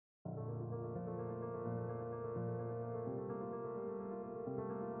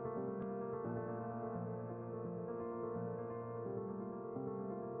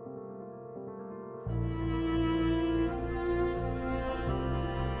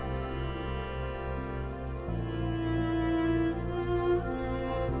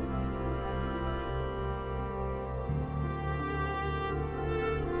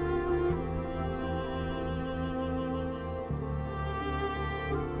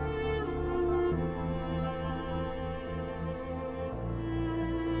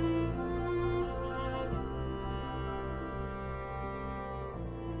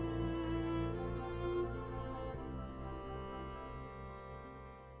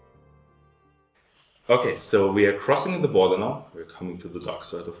Okay, so we are crossing the border now. We're coming to the dark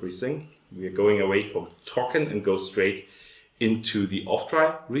side of Riesling. We are going away from Trocken and go straight into the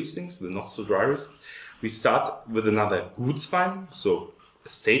off-dry Rieslings, the not-so-dry Rieslings. We start with another Gutswein, so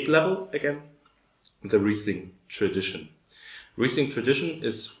estate level again, the Riesling Tradition. Riesling Tradition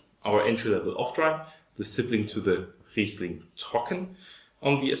is our entry-level off-dry, the sibling to the Riesling Trocken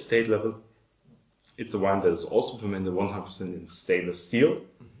on the estate level. It's a wine that is also fermented 100% in stainless steel,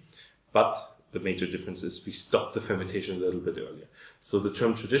 but the major difference is we stop the fermentation a little bit earlier. So the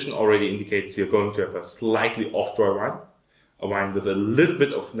term tradition already indicates you're going to have a slightly off-dry wine, a wine with a little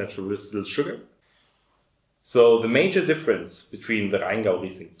bit of natural distilled sugar. So the major difference between the Rheingau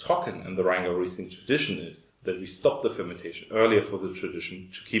Riesling Trocken and the Rheingau Riesling Tradition is that we stop the fermentation earlier for the tradition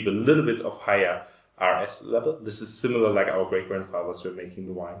to keep a little bit of higher RS level. This is similar like our great-grandfathers were making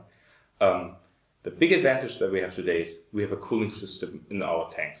the wine. The big advantage that we have today is we have a cooling system in our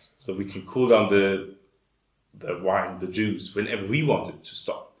tanks. So we can cool down the wine, the juice, whenever we want it to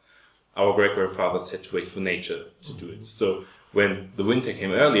stop. Our great-grandfathers had to wait for nature to do it. So when the winter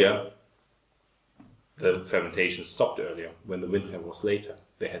came earlier, the fermentation stopped earlier. When the winter was later,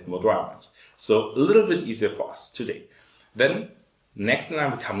 they had more dry wines. So a little bit easier for us today. Then, next in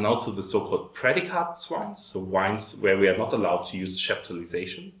line, we come now to the so-called predicate wines, so wines where we are not allowed to use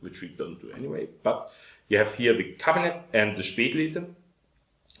chaptalization, which we don't do anyway, but you have here the Cabinet and the Spätlese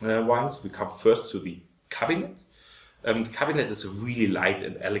wines. We come first to the Cabinet. The Cabinet is a really light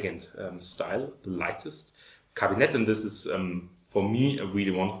and elegant style, the lightest. Cabinet, and this is, for me, a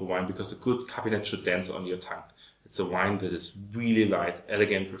really wonderful wine because a good Cabinet should dance on your tongue. It's a wine that is really light,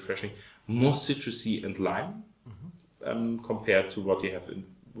 elegant, refreshing, more citrusy and lime. Compared to what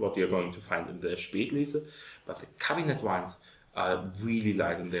you're going to find in the Spätlese, but the Cabinet wines are really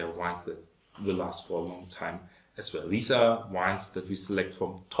light and they are wines that will last for a long time as well. These are wines that we select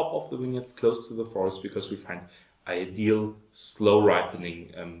from top of the vineyards close to the forest because we find ideal slow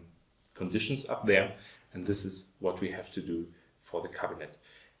ripening conditions up there, and this is what we have to do for the Cabinet.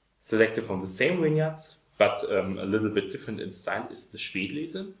 Selected from the same vineyards, but a little bit different in style is the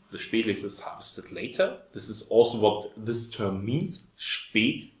Spätlese. The Spätlese is harvested later. This is also what this term means.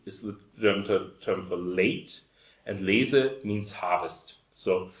 Spät is the German term for late, and Lese means harvest.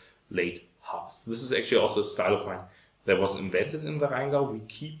 So late harvest. This is actually also a style of wine that was invented in the Rheingau. We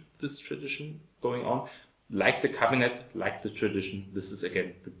keep this tradition going on. Like the Cabinet, like the tradition, this is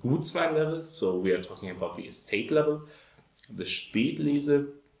again the Gutswein level. So we are talking about the estate level. The Spätlese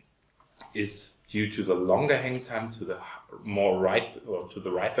is due to the longer hang time, to the more ripe or to the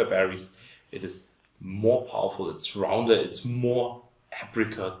riper berries, it is more powerful, it's rounder, it's more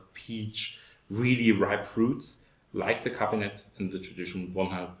apricot, peach, really ripe fruits, like the Cabinet and the tradition,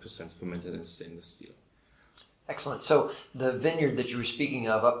 100% fermented in stainless steel. Excellent. So the vineyard that you were speaking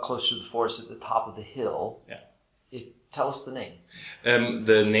of up close to the forest at the top of the hill, tell us the name.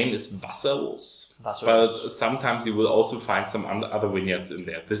 The name is Wasserlos, but sometimes you will also find some other vineyards in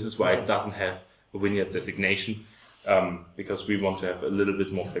there. This is why it doesn't have a vineyard designation, because we want to have a little bit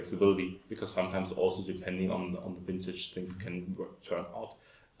more flexibility, because sometimes also depending on the vintage, things can turn out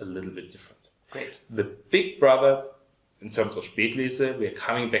a little bit different. Great. The big brother in terms of Spätlese, we are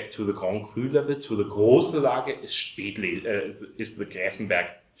coming back to the Grand Cru level, to the große Lage is the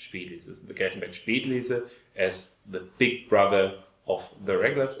Gräfenberg Spätlese. The Gräfenberg Spätlese as the big brother of the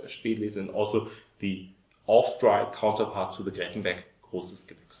regular Spätlese and also the off-dry counterpart to the Gräfenberg Großes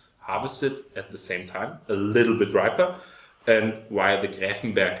Gewächs. Harvested at the same time, a little bit riper, and while the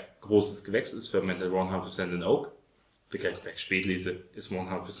Gräfenberg Großes Gewächs is fermented 100% in oak, the Gräfenberg Spätlese is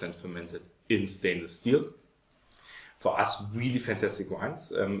 100% fermented in stainless steel. For us, really fantastic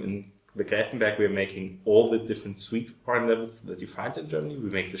wines. In the Gräfenberg, we're making all the different sweet wine levels that you find in Germany. We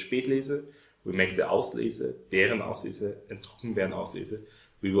make the Spätlese, we make the Auslese, Beerenauslese, and Trockenbeerenauslese.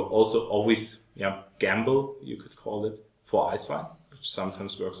 We will also always gamble, you could call it, for ice wine, which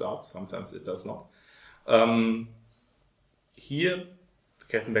sometimes works out, sometimes it does not. Here, the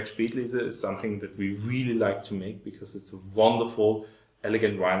Gräfenberg Spätlese is something that we really like to make because it's a wonderful,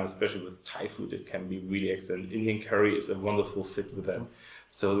 elegant wine, especially with Thai food. It can be really excellent. Indian curry is a wonderful fit with that.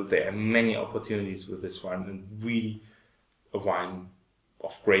 So there are many opportunities with this wine, and really a wine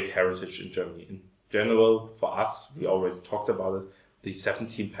of great heritage in Germany. In general, for us, we already talked about it, the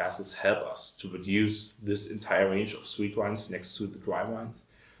 17 passes help us to produce this entire range of sweet wines next to the dry wines.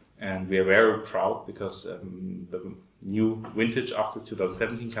 And we are very proud because the new vintage after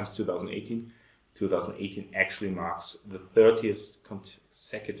 2017 comes 2018. 2018 actually marks the 30th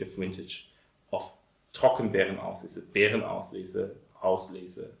consecutive vintage of Trockenbeerenauslese, Beerenauslese,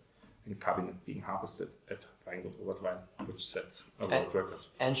 Auslese and Cabinet being harvested at Weingut Robert Weil, which sets a world record.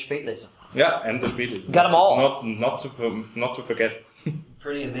 And Spätlese. Yeah, and the Spätlese. Got them all. Not to forget.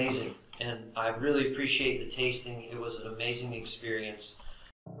 Pretty amazing, and I really appreciate the tasting. It was an amazing experience.